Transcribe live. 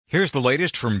Here's the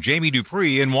latest from Jamie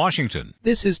Dupree in Washington.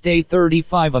 This is day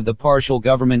 35 of the partial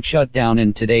government shutdown,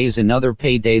 and today is another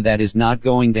payday that is not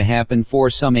going to happen for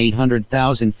some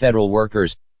 800,000 federal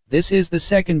workers. This is the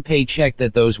second paycheck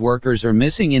that those workers are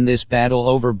missing in this battle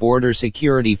over border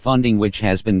security funding, which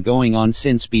has been going on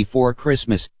since before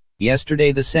Christmas.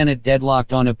 Yesterday the Senate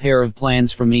deadlocked on a pair of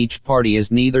plans from each party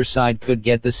as neither side could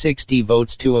get the 60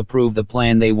 votes to approve the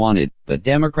plan they wanted. But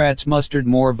Democrats mustered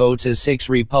more votes as 6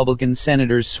 Republican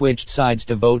senators switched sides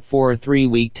to vote for a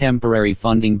 3-week temporary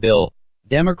funding bill.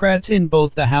 Democrats in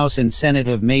both the House and Senate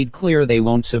have made clear they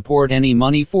won't support any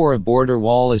money for a border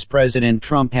wall, as President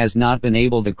Trump has not been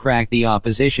able to crack the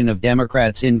opposition of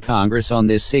Democrats in Congress on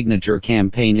this signature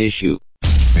campaign issue.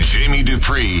 Jamie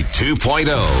Dupree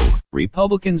 2.0.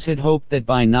 Republicans had hoped that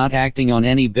by not acting on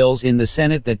any bills in the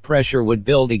Senate that pressure would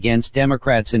build against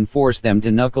Democrats and force them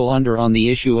to knuckle under on the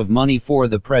issue of money for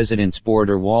the president's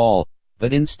border wall.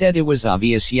 But instead it was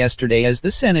obvious yesterday as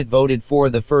the Senate voted for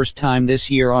the first time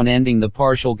this year on ending the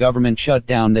partial government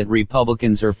shutdown that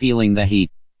Republicans are feeling the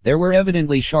heat. There were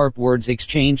evidently sharp words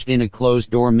exchanged in a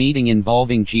closed-door meeting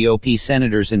involving GOP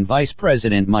senators and Vice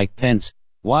President Mike Pence.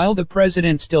 While the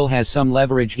president still has some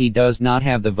leverage, he does not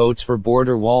have the votes for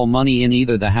border wall money in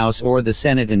either the House or the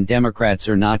Senate, and Democrats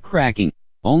are not cracking.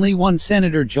 Only one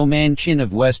Senator, Joe Manchin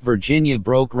of West Virginia,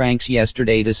 broke ranks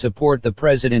yesterday to support the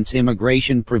president's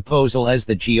immigration proposal, as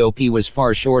the GOP was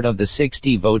far short of the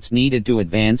 60 votes needed to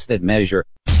advance that measure.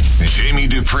 Jamie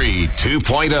Dupree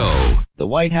 2.0. The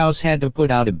White House had to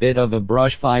put out a bit of a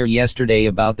brush fire yesterday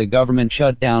about the government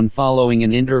shutdown following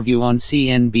an interview on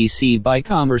CNBC by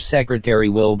Commerce Secretary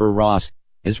Wilbur Ross.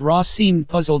 As Ross seemed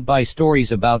puzzled by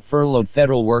stories about furloughed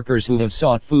federal workers who have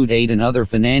sought food aid and other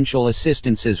financial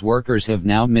assistance as workers have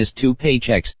now missed 2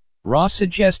 paychecks. Ross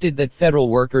suggested that federal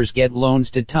workers get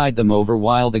loans to tide them over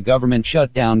while the government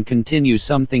shutdown continues,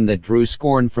 something that drew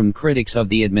scorn from critics of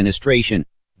the administration.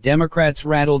 Democrats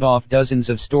rattled off dozens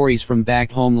of stories from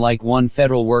back home, like one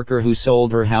federal worker who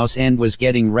sold her house and was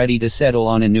getting ready to settle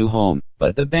on a new home.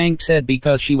 But the bank said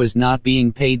because she was not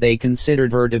being paid they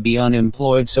considered her to be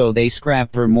unemployed, so they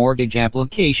scrapped her mortgage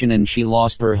application and she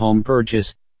lost her home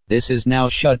purchase. This is now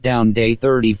shutdown day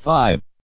 35.